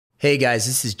Hey guys,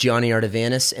 this is Johnny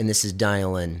Artavanis, and this is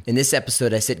Dial In. In this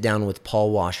episode, I sit down with Paul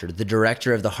Washer, the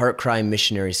director of the Heart Cry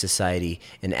Missionary Society,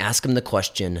 and ask him the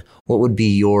question, what would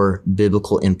be your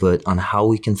biblical input on how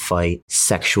we can fight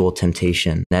sexual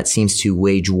temptation that seems to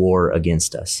wage war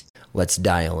against us? Let's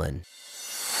dial in.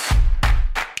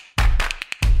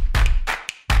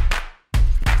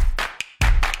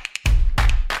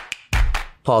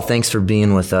 Paul, thanks for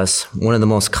being with us. One of the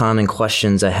most common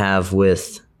questions I have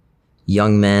with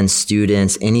young men,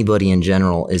 students, anybody in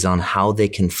general, is on how they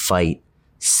can fight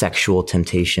sexual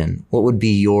temptation. What would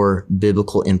be your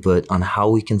biblical input on how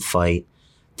we can fight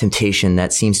temptation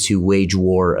that seems to wage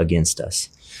war against us?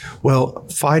 Well,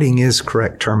 fighting is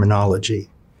correct terminology,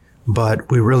 but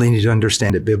we really need to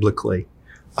understand it biblically.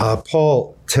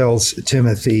 Paul tells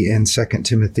Timothy in 2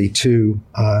 Timothy 2,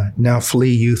 now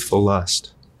flee youthful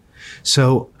lust.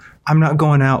 So I'm not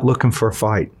going out looking for a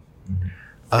fight.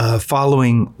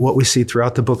 Following what we see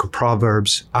throughout the book of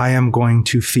Proverbs, I am going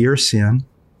to fear sin.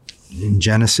 In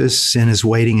Genesis, sin is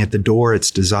waiting at the door. Its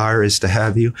desire is to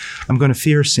have you. I'm going to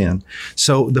fear sin.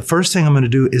 So the first thing I'm going to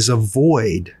do is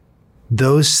avoid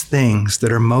those things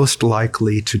that are most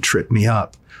likely to trip me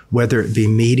up, whether it be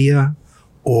media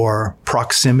or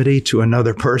proximity to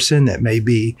another person that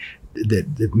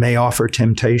may offer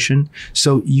temptation.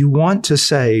 So you want to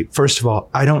say, first of all,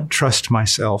 I don't trust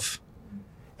myself.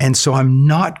 And so I'm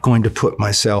not going to put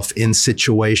myself in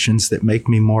situations that make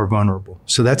me more vulnerable.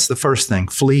 So that's the first thing,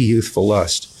 flee youthful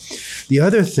lust. The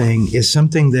other thing is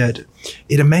something that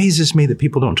it amazes me that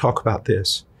people don't talk about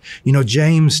this. You know,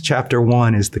 James chapter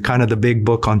 1 is the big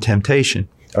book on temptation,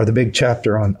 or the big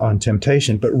chapter on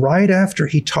temptation. But right after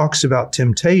he talks about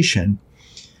temptation,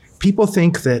 people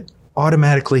think that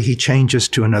automatically he changes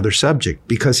to another subject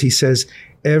because he says,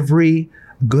 every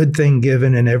good thing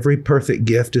given and every perfect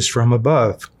gift is from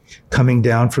above, coming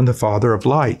down from the Father of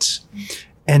lights.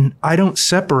 And I don't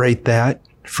separate that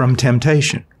from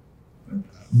temptation.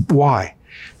 Why?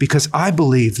 Because I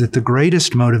believe that the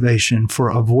greatest motivation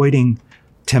for avoiding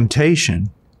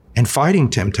temptation and fighting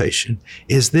temptation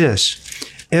is this.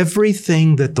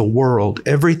 Everything that the world,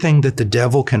 everything that the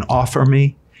devil can offer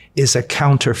me is a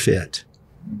counterfeit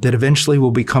that eventually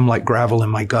will become like gravel in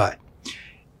my gut.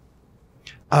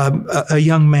 A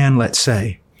young man, let's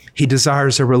say, he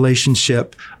desires a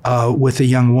relationship with a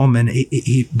young woman.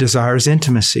 He desires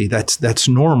intimacy. That's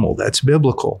normal. That's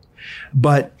biblical.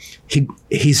 But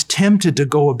he's tempted to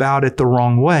go about it the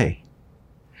wrong way.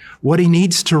 What he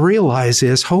needs to realize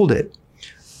is, hold it.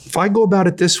 If I go about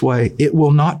it this way, it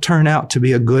will not turn out to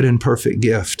be a good and perfect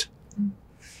gift.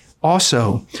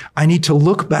 Also, I need to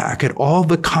look back at all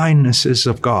the kindnesses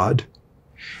of God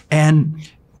and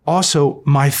also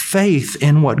my faith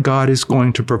in what God is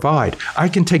going to provide. I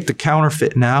can take the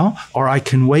counterfeit now, or I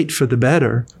can wait for the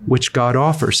better, which God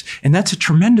offers. And that's a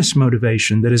tremendous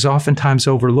motivation that is oftentimes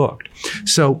overlooked.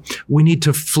 So we need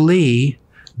to flee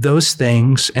those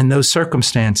things and those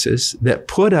circumstances that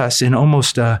put us in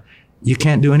almost a you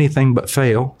can't do anything but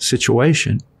fail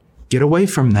situation. Get away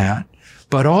from that.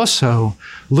 But also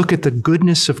look at the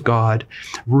goodness of God,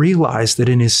 realize that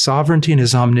in his sovereignty and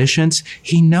his omniscience,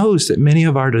 he knows that many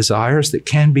of our desires that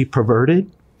can be perverted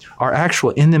are actual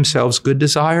in themselves good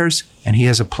desires, and he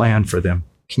has a plan for them.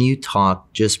 Can you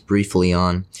talk just briefly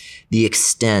on the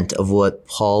extent of what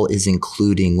Paul is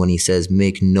including when he says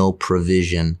make no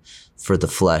provision for the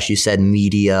flesh? You said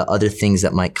media, other things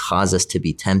that might cause us to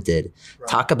be tempted. Right.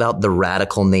 Talk about the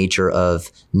radical nature of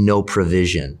no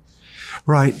provision.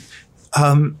 Right.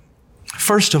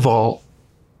 First of all,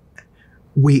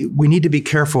 we need to be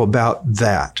careful about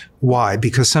that. Why?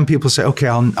 Because some people say, okay,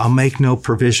 I'll make no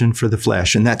provision for the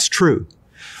flesh. And that's true.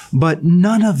 But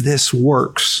none of this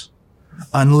works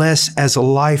unless as a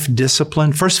life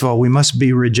discipline. First of all, we must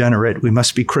be regenerate. We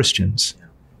must be Christians.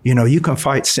 You know, you can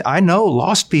fight sin. I know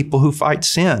lost people who fight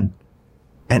sin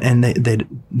and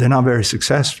they're not very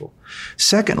successful.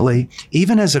 Secondly,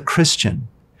 even as a Christian,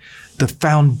 the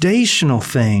foundational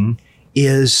thing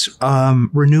is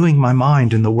renewing my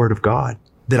mind in the Word of God,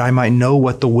 that I might know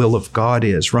what the will of God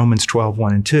is, Romans 12,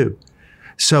 1 and 2.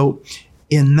 So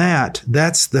in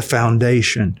that's the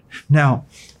foundation. Now,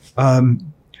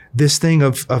 this thing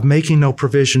of making no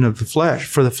provision of the flesh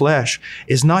for the flesh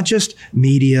is not just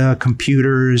media,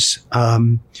 computers,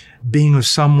 being with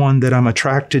someone that I'm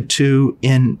attracted to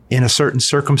in a certain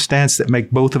circumstance that make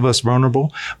both of us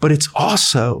vulnerable, but it's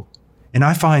also, and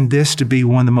I find this to be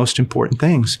one of the most important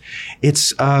things,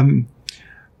 it's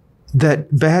that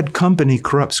bad company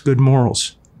corrupts good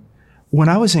morals. When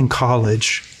I was in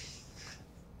college,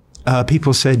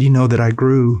 people said, that I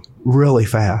grew really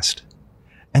fast.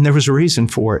 And there was a reason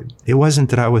for it. It wasn't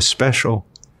that I was special.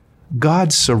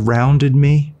 God surrounded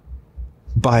me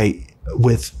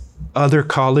with other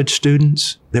college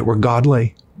students that were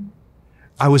godly.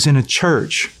 I was in a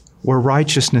church where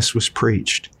righteousness was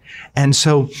preached. And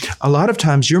so a lot of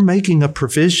times you're making a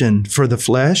provision for the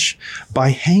flesh by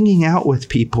hanging out with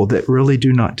people that really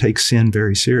do not take sin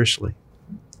very seriously,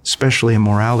 especially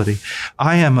immorality.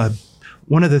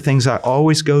 One of the things I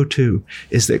always go to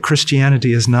is that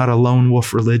Christianity is not a lone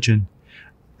wolf religion.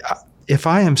 If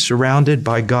I am surrounded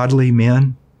by godly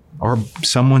men or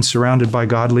someone surrounded by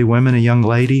godly women, a young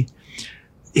lady,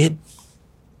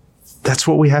 that's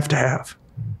what we have to have.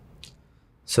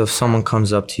 So if someone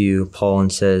comes up to you, Paul,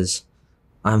 and says,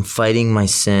 I'm fighting my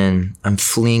sin, I'm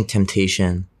fleeing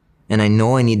temptation, and I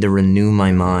know I need to renew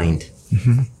my mind,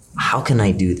 how can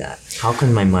I do that? How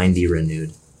can my mind be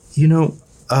renewed?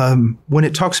 When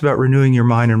it talks about renewing your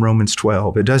mind in Romans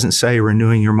 12, it doesn't say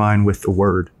renewing your mind with the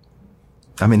word.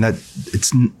 I mean, that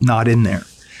it's not in there.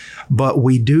 But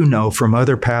we do know from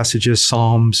other passages,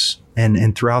 Psalms,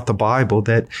 and throughout the Bible,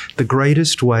 that the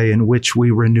greatest way in which we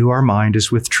renew our mind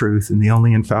is with truth, and the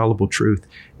only infallible truth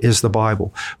is the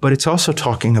Bible. But it's also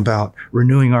talking about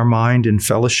renewing our mind in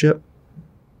fellowship,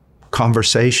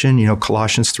 conversation,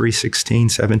 Colossians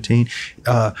 3:16, 17,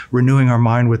 renewing our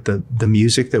mind with the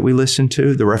music that we listen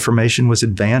to. The Reformation was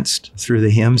advanced through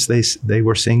the hymns they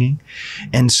were singing.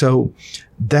 And so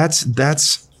that's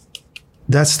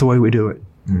the way we do it.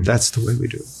 That's the way we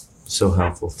do it. So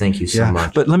helpful. Thank you so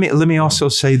much. But let me also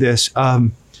say this.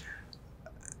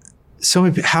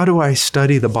 So how do I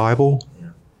study the Bible?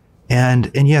 Yeah.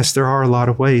 And yes, there are a lot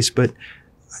of ways, but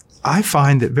I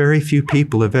find that very few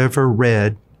people have ever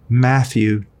read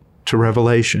Matthew to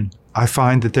Revelation. I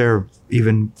find that there are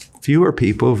even fewer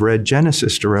people who've read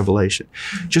Genesis to Revelation.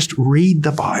 Just read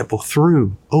the Bible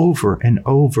through over and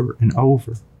over and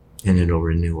over. And it'll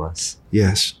renew us.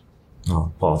 Yes.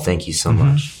 Oh, Paul, thank you so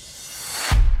much.